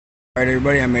Alright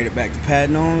everybody, I made it back to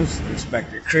Padnos.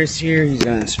 Inspector Chris here. He's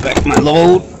going to inspect my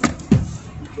load. Oh,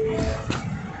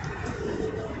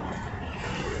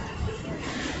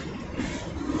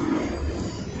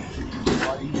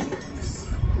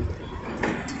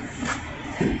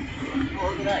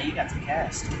 look at that, you got the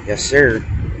cast. Yes sir.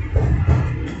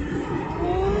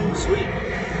 Sweet.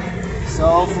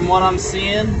 So, from what I'm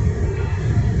seeing,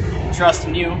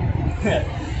 trusting you,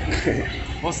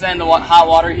 we'll send the hot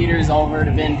water heaters over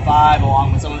to bin 5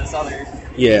 along with some of this other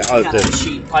kind of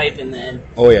sheet pipe, and then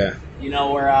you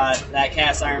know where that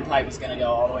cast iron pipe is going to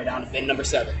go all the way down to bin number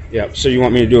 7. Yep. So you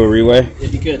want me to do a relay?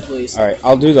 If you could, please. All right.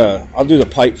 I'll do the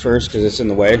pipe first because it's in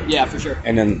the way. Yeah, for sure.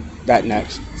 And then that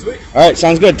next. Sweet. All right.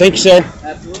 Sounds good. Thank you, sir.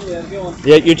 Absolutely. Have a good one.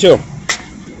 Yeah. You too.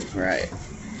 All right.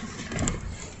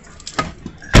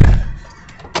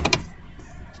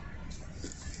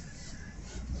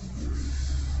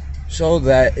 So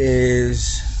that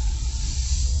is,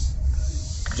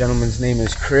 the gentleman's name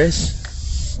is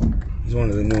Chris. He's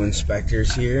one of the new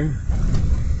inspectors here.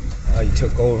 He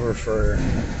took over for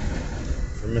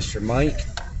Mr. Mike.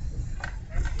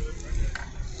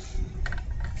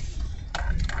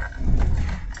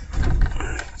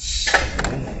 So,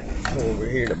 go over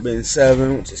here to bin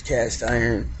 7, which is cast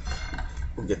iron.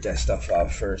 We'll get that stuff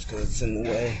out first because it's in the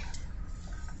way.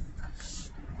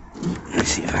 Let's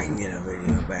see if I can get a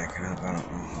video backing up. I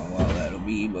don't know how well that'll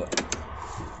be, but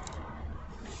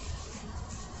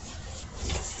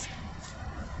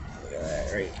look at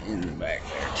that right in the back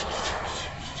there.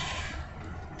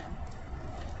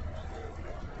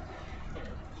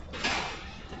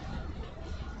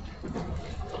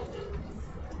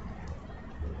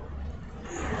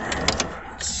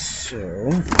 So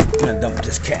I'm gonna dump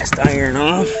this cast iron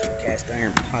off, cast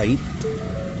iron pipe.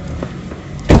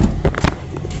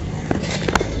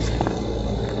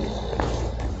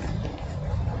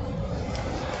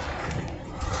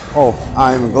 Oh,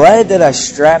 I'm glad that I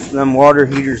strapped them water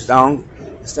heaters down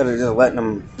instead of just letting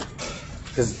them,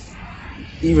 because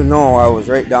even though I was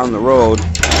right down the road,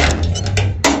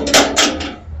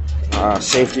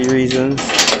 safety reasons,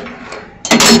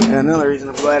 and another reason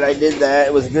I'm glad I did that,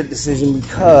 it was a good decision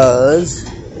because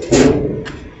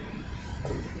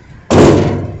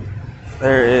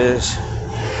there is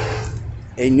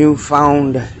a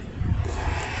newfound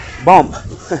bump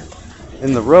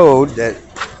in the road that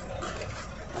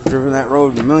I've driven that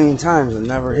road a million times and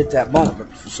never hit that bump, but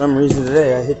for some reason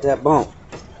today I hit that bump.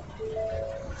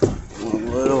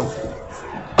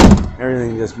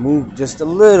 Everything just moved just a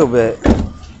little bit.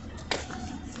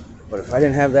 But if I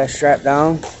didn't have that strapped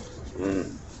down,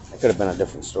 that could have been a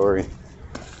different story.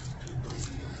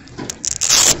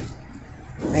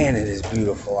 Man, it is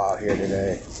beautiful out here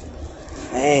today.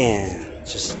 Man,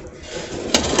 just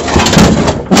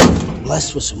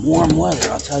blessed with some warm weather,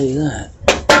 I'll tell you that.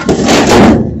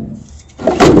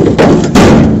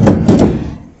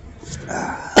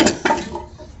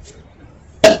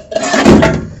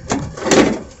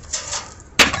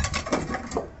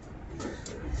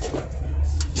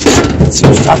 He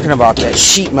was talking about that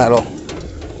sheet metal.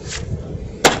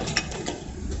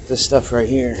 This stuff right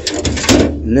here.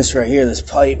 And this right here, this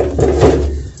pipe.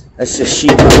 That's just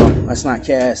sheet metal. That's not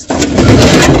cast.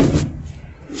 And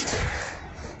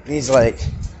he's like,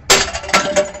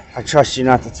 I trust you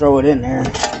not to throw it in there.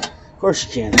 Of course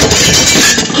you can.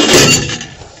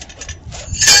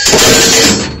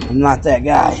 I'm not that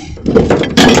guy.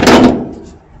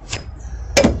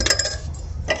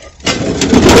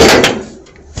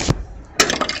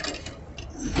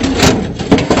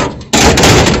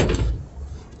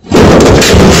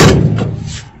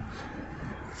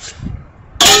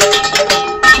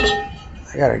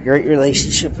 I got a great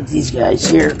relationship with these guys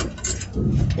here.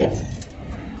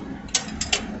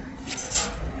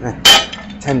 I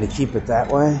tend to keep it that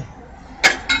way.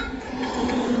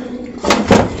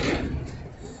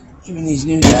 Even these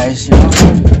new guys, you know.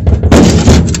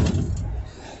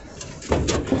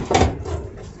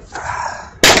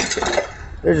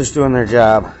 They're just doing their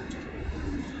job.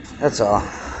 That's all.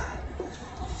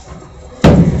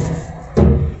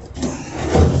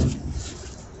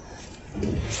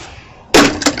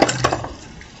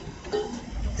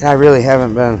 And I really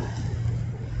haven't been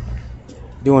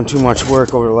doing too much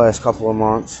work over the last couple of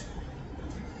months.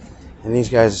 And these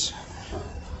guys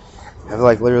have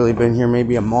like literally been here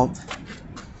maybe a month.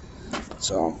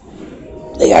 So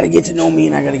they got to get to know me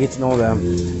and I got to get to know them.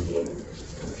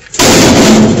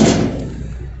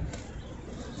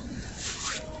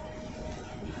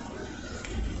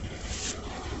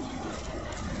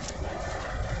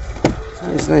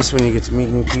 It's nice when you get to meet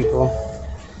new people.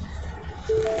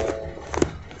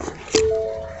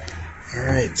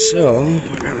 Alright, so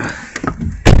we're gonna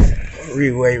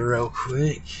reweigh real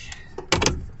quick.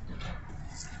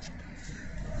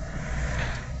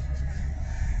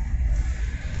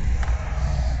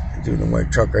 Dude in the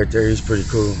white truck right there, he's pretty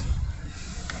cool.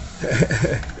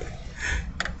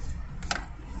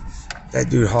 That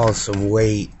dude hauls some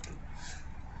weight.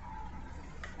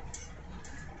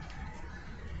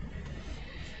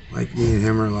 Like me and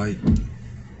him are like,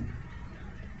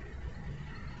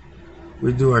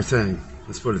 we do our thing.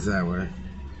 Let's put it that way.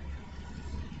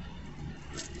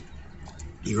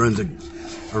 He runs a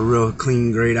real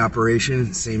clean, great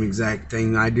operation. Same exact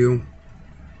thing I do.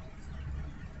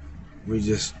 We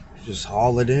just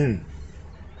haul it in.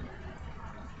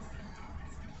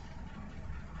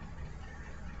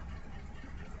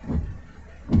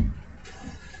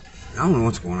 I don't know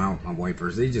what's going on with my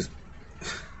wipers. They just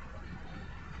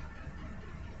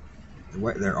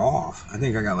they're off. I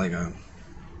think I got like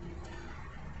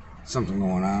something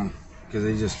going on because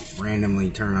they just randomly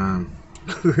turn on.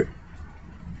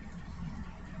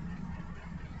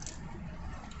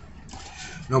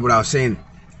 No, but I was saying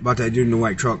about that dude in the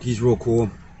white truck. He's real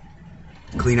cool.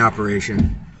 Clean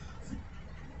operation.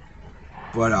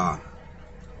 But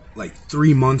like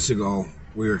 3 months ago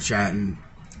we were chatting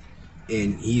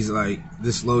and he's like,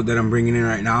 this load that I'm bringing in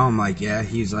right now, I'm like, yeah.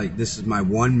 He's like, this is my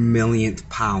 1,000,000th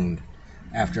pound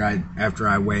after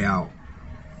I weigh out.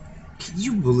 Can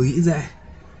you believe that?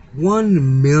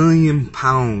 1,000,000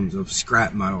 pounds of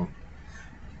scrap metal.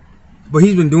 But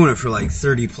he's been doing it for like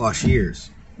 30 plus years.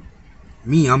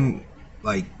 Me, I'm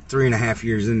like 3.5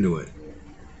 years into it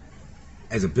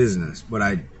as a business, but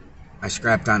I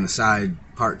scrapped on the side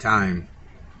part-time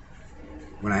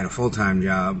when I had a full-time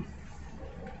job.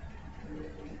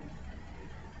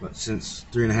 But since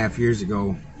 3.5 years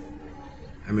ago,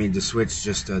 I made the switch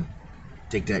just to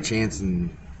take that chance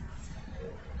and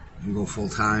go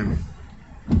full-time.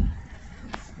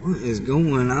 What is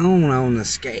going on the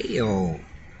scale?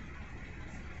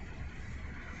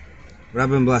 But I've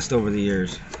been blessed over the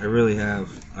years. I really have.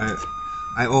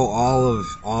 I owe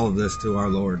all of this to our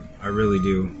Lord. I really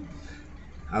do.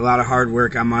 A lot of hard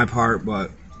work on my part,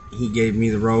 but He gave me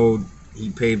the road.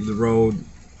 He paved the road,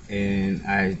 and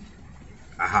I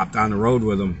hopped on the road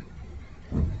with Him.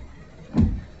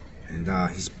 And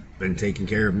He's been taking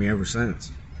care of me ever since.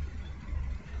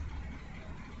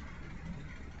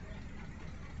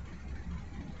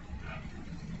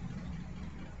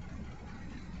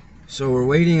 So we're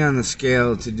waiting on the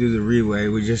scale to do the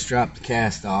reweigh. We just dropped the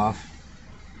cast off.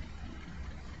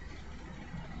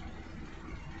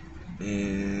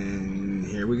 And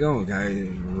here we go, guys.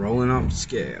 Rolling off the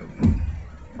scale.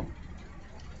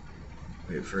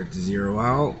 Wait for it to zero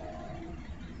out.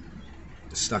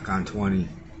 Stuck on 20.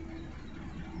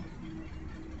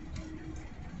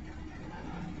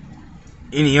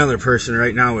 Any other person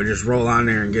right now would just roll on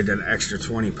there and get that extra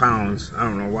 20 pounds. I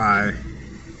don't know why.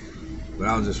 But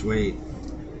I'll just wait.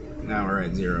 Now we're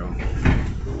at 0.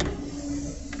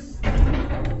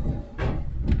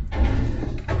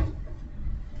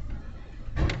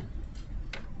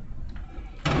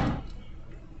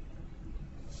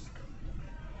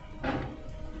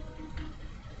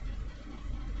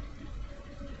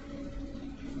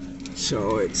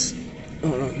 So it's, I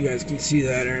don't know if you guys can see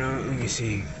that or not. Let me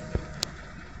see.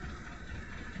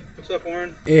 What's up,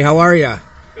 Warren? Hey, how are ya?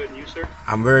 Good, and you, sir?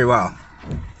 I'm very well.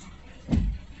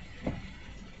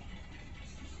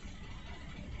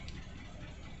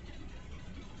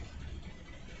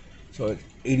 So it's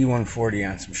 81.40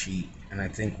 on some sheet, and I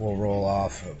think we'll roll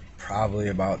off probably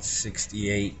about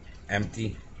 68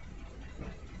 empty.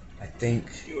 I think.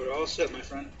 You are all set, my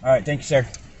friend. All right, thank you, sir.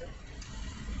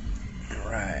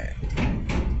 All right.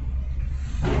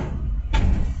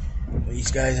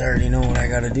 These guys already know what I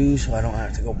gotta do, so I don't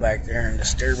have to go back there and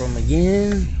disturb them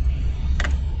again.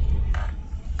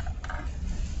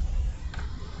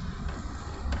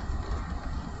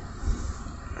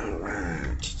 All right.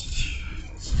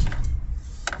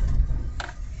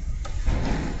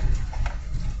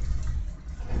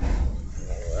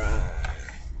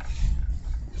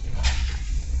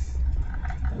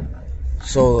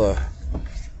 So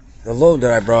the load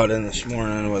that I brought in this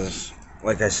morning was,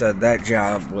 like I said, that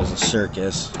job was a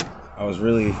circus. I was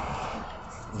really,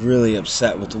 really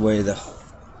upset with the way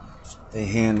they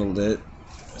handled it.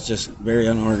 It's just very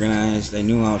unorganized. They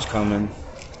knew I was coming.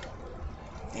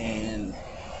 And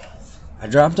I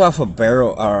dropped off a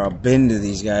barrel or a bin to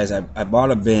these guys. I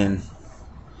bought a bin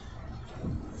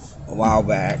a while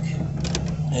back.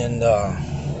 And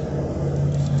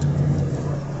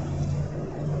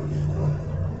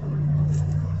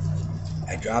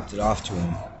I dropped it off to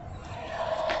him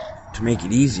to make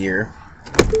it easier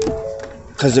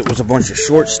because it was a bunch of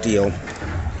short steel.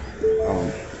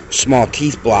 small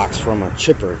teeth blocks from a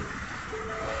chipper.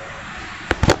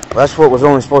 That's what was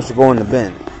only supposed to go in the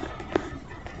bin.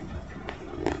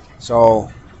 So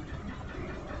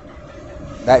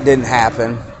that didn't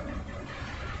happen.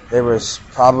 There was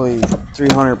probably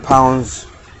 300 pounds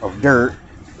of dirt,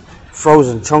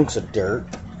 frozen chunks of dirt,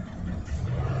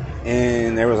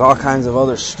 and there was all kinds of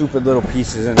other stupid little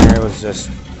pieces in there. It was just,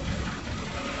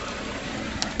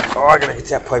 oh, I gotta get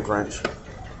that pipe wrench.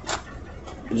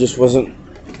 It just wasn't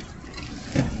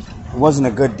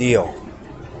a good deal.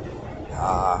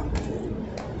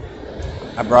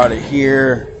 I brought it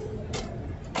here.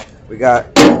 We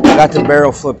got the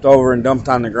barrel flipped over and dumped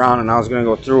on the ground, and I was gonna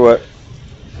go through it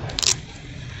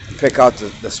and pick out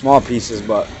the small pieces,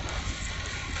 but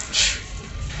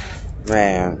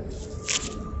man.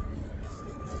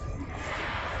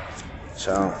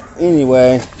 So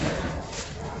anyway,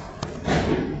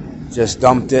 just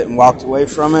dumped it and walked away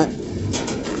from it.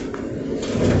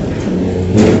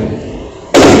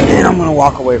 And I'm gonna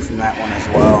walk away from that one as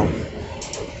well.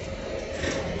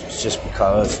 Just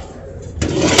because.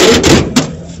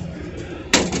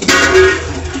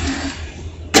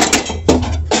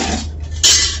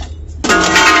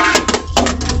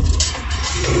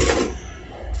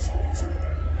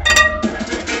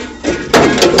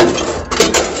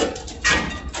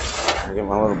 I get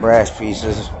my little brass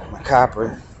pieces, my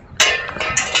copper.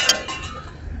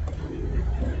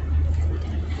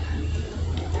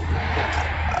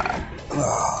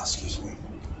 Oh, excuse me.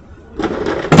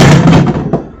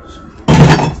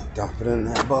 Dump it in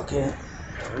that bucket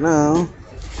for now.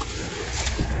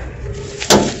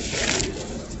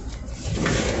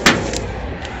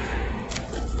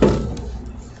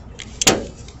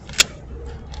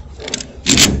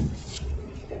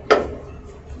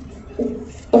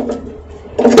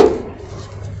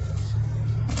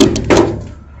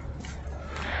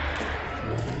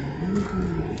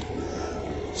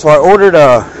 So I ordered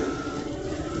a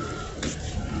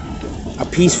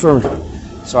piece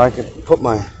so I could put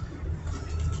my.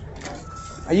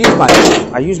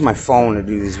 I use my phone to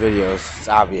do these videos. It's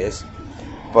obvious,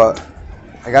 but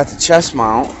I got the chest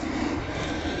mount.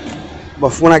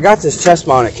 But when I got this chest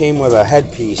mount, it came with a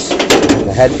headpiece,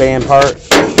 the headband part.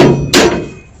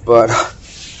 But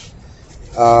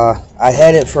I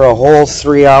had it for a whole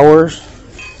 3 hours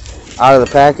out of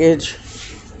the package,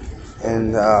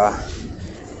 and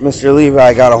Mr.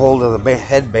 Levi got a hold of the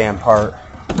headband part,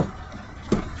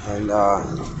 and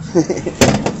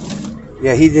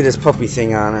yeah, he did his puppy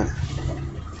thing on it.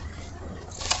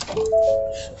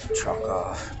 Truck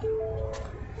off.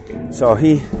 So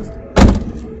he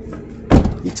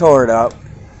tore it up,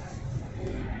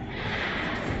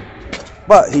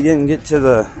 but he didn't get to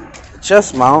the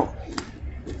chest mount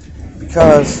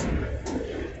because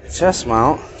the chest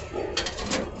mount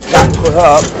got put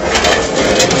up.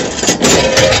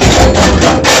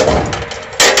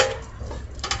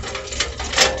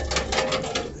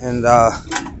 And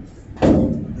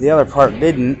the other part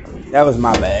didn't. That was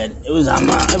my bad. It was on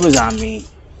me.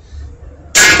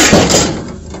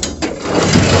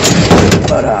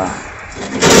 But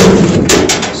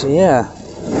so yeah.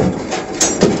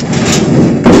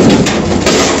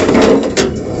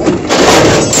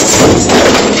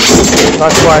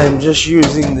 That's why I'm just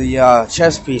using the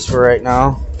chest piece for right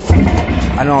now.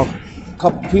 I know a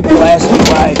couple people asked me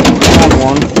why I didn't have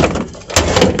one.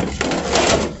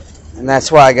 And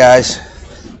that's why, guys,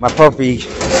 my puppy,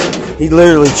 he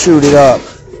literally chewed it up.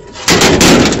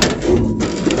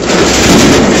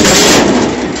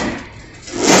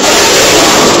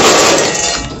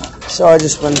 So I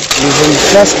just been using the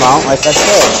chest mount, like I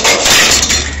said.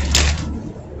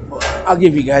 I'll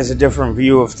give you guys a different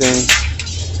view of things.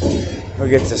 We'll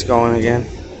get this going again.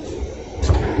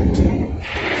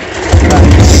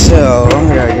 So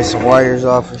I gotta get some wires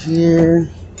off of here.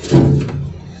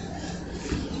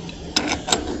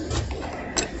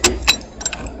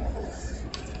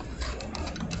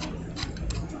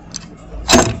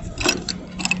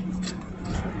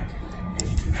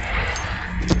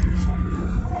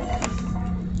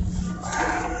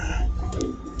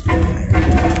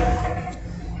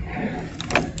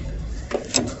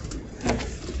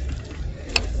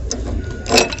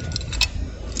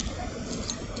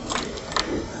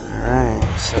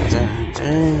 Set that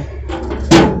there.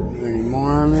 Any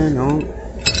more on there? No.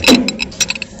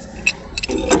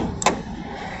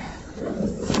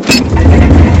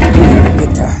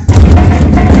 Get that.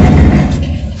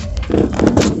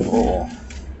 Oh.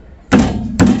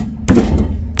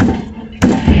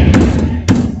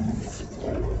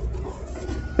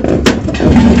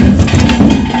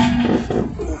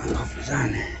 Puppy's on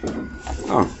there.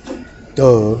 Oh.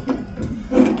 Duh.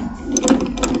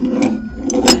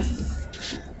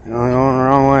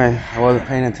 wasn't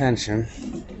paying attention.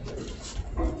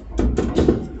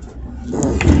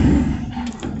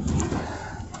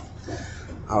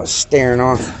 I was staring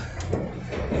off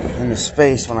into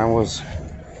space when I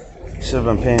should have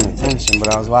been paying attention,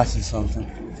 but I was watching something.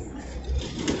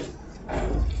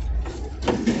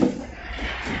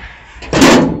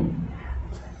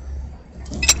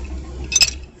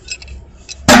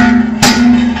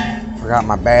 Forgot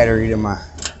my battery to my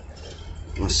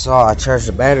saw. I charged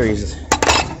the batteries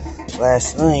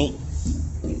last night.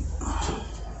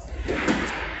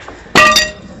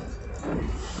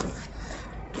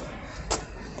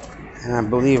 And I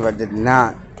believe I did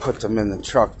not put them in the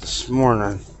truck this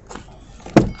morning.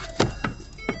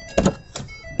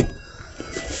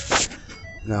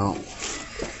 No.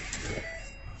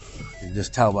 You can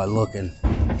just tell by looking.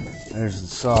 There's the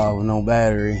saw with no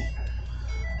battery.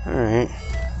 Alright.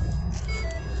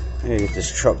 I gotta get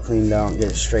this truck cleaned out and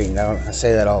get it straightened out. I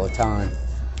say that all the time.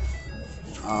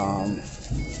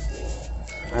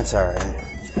 That's alright.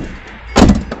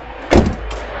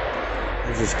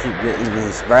 I just keep getting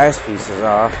these brass pieces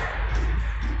off.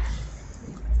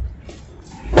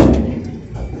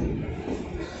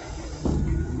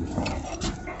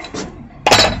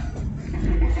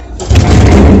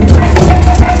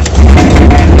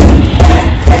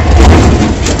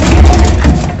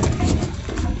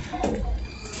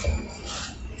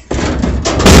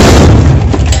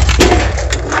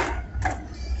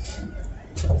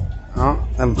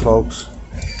 Them folks.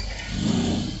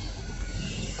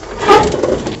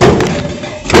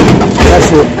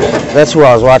 That's who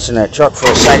I was watching that truck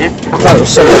for a second. I thought it was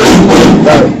somebody.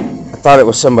 I thought it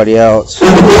was somebody else. I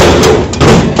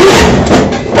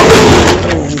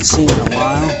haven't seen in a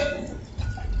while.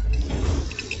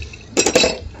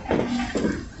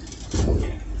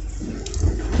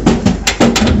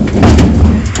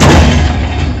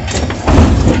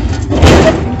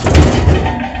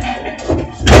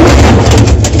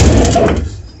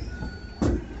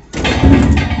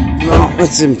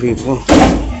 Listen, people.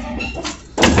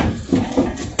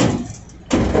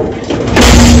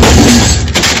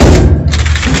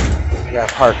 Got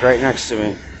parked right next to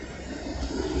me.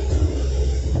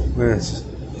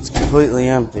 It's completely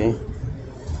empty.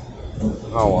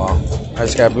 Oh well. I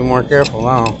just gotta be more careful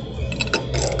now. I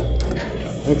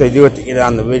think they do it to get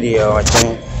on the video, I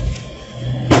think.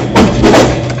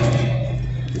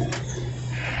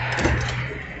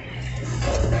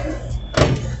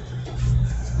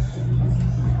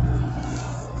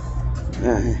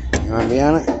 You want to be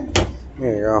on it?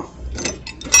 Here you go.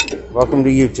 Welcome to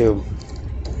YouTube.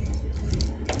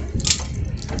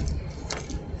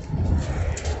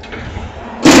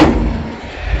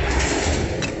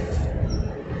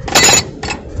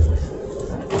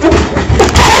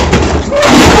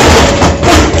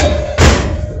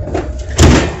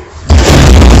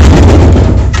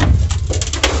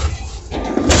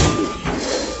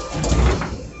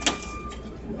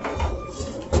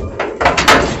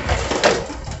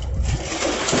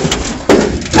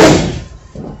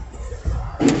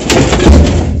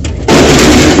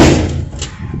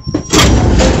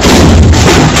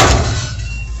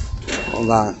 Hold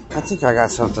on. I think I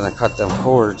got something to cut them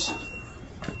cords.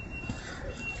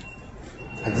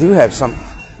 I do have some.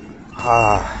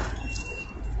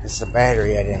 It's the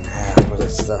battery I didn't have, but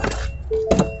it's the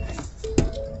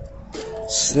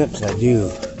snips I do.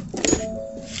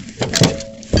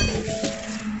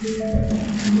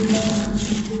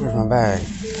 Where's my bag?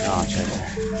 Oh, it's right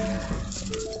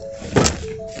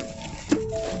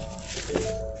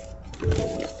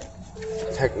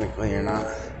there. Technically, you're not.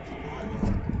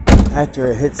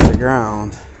 After it hits the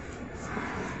ground,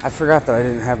 I forgot that I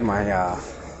didn't have my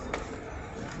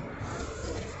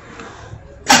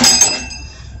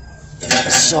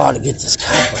saw to get this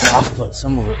copper off, but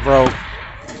some of it broke.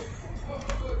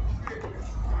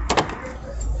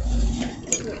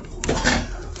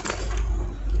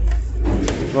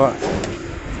 But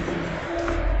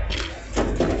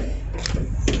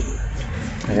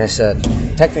like I said,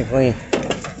 technically,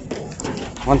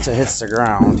 once it hits the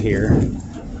ground here,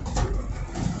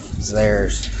 it's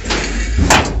theirs.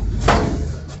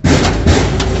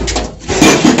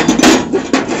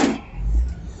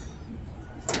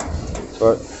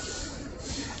 But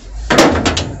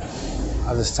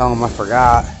I'll just tell them I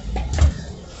forgot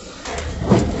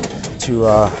to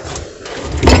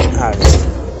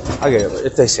I'll get it.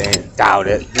 If they say it, doubt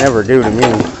it. Never do to me.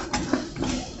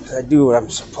 I do what I'm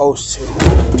supposed to.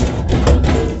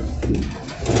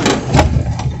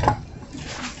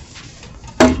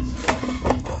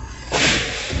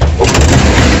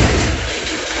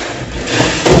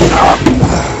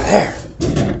 There.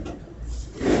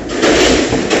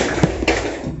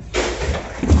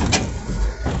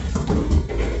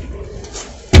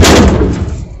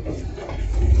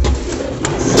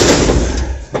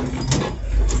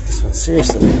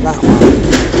 Seriously, not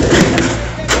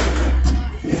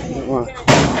one.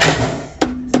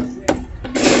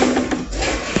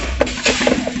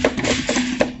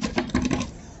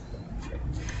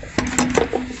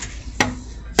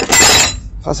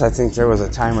 Plus, I think there was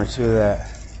a time or two that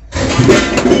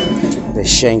they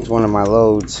shanked one of my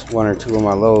loads, one or two of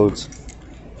my loads.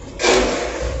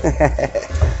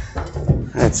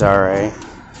 That's alright.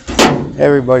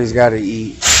 Everybody's got to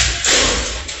eat.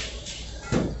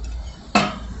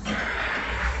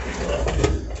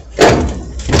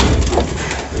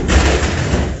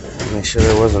 Make sure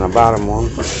there wasn't a bottom one.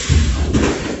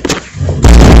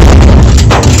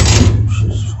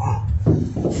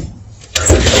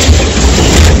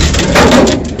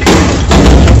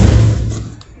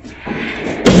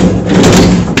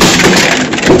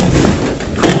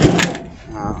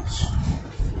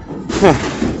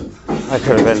 That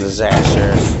could have been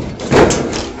disastrous.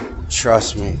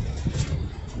 Trust me.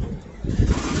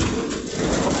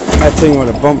 That thing would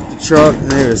have bumped the truck and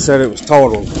they would have said it was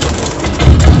totaled.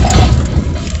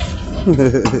 It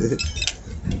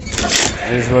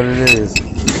is what it is.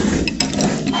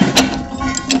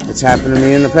 It's happened to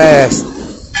me in the past.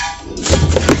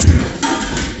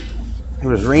 It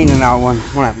was raining out when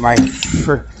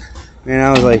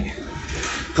I was like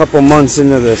a couple months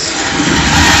into this.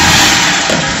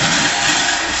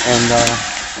 And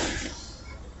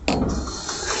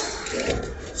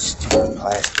stupid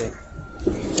plastic.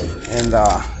 And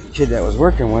the kid that was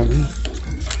working with me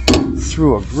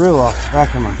threw a grill off the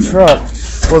back of my truck.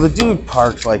 Well, the dude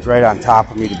parked like right on top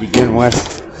of me to begin with,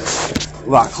 a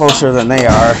lot closer than they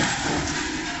are.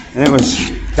 And it was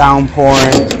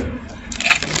downpouring.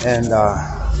 And I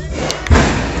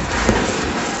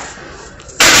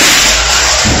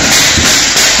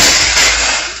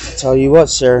tell you what,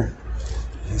 sir.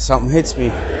 If something hits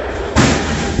me,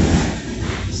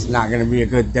 it's not going to be a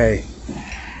good day.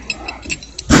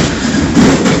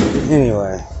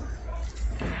 Anyway,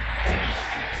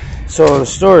 so the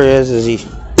story is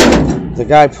the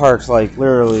guy parked like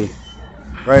literally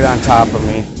right on top of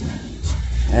me,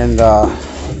 and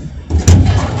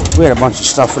we had a bunch of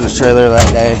stuff in the trailer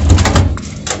that day,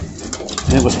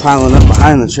 and it was piling up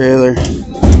behind the trailer.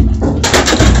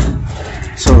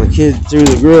 So the kid threw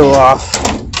the grill off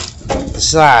the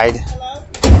side.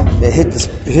 It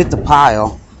hit the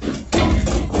pile.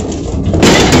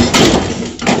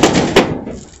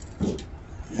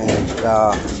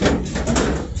 And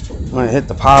when it hit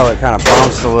the pile, it kind of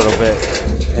bounced a little bit,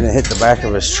 and it hit the back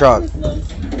of his truck,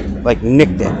 like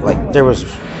nicked it. Like there was,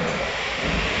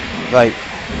 like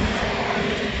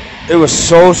it was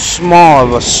so small,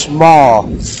 it was small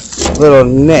little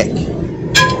nick.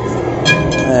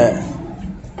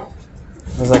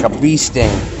 It was like a bee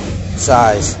sting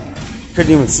size.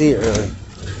 Couldn't even see it really.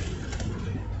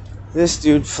 This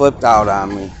dude flipped out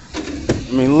on me.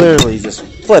 I mean, literally just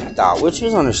flipped out, which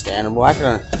was understandable.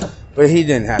 But he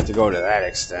didn't have to go to that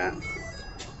extent.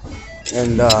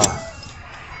 And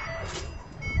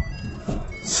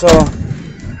so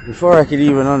before I could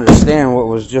even understand what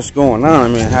was just going on, I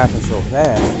mean, it happened so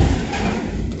fast.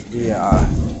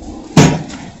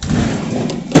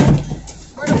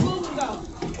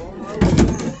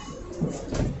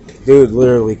 Dude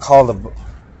literally called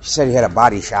he said he had a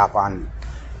body shop on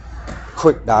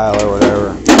Quick Dial or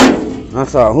whatever. And I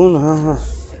thought, who the hell? I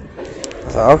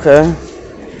thought, okay.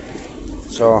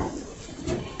 So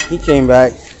he came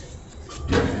back.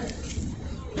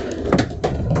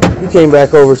 He came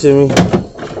back over to me.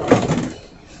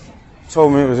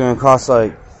 Told me it was going to cost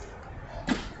like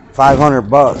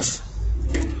 $500.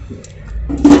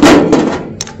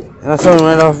 And I told him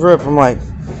right off rip, I'm like,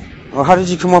 well, how did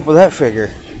you come up with that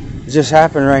figure? It just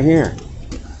happened right here.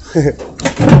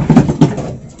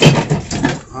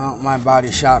 Well, my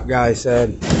body shop guy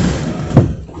said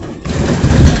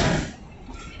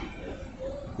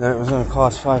that it was going to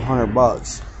cost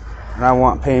 $500, and I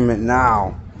want payment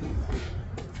now.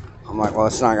 I'm like, well,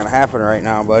 it's not going to happen right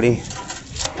now, buddy.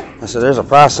 I said, there's a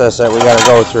process that we got to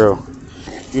go through.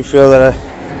 You feel that?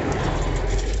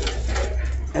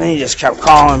 And he just kept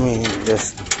calling me,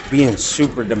 just being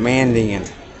super demanding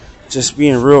and just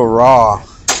being real raw.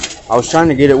 I was trying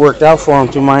to get it worked out for him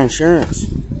through my insurance.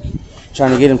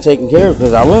 Trying to get him taken care of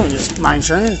because I wouldn't just my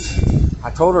insurance.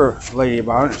 I told her lady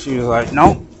about it and she was like,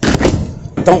 nope,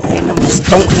 don't hand him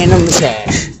the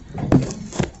cash.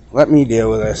 Let me deal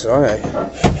with this. Alright.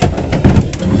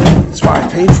 That's why I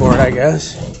paid for it, I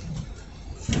guess.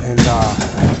 And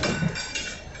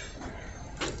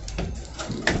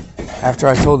after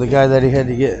I told the guy that he had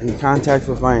to get in contact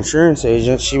with my insurance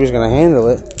agent, she was going to handle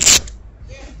it.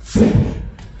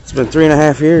 It's been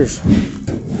 3.5 years.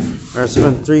 Or it's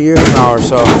been 3 years now or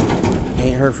so.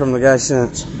 ain't heard from the guy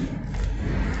since.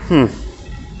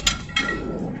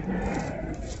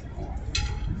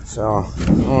 So, I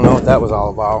don't know what that was all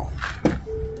about.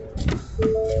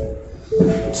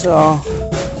 So,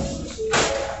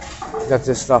 got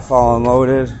this stuff all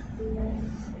unloaded.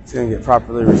 It's gonna get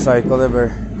properly recycled. I better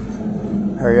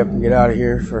hurry up and get out of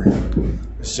here for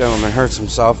this gentleman hurts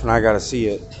himself and I gotta see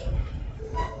it.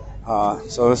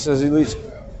 So this is Elite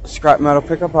Scrap Metal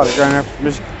Pickup out of Grand Rapids,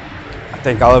 Michigan. I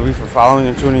thank all of you for following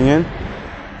and tuning in.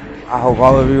 I hope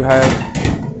all of you have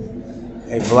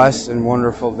a blessed and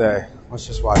wonderful day. Let's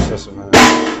just watch this a minute.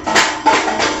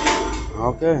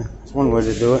 Okay, that's one way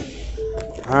to do it.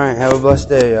 Alright, have a blessed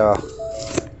day, y'all.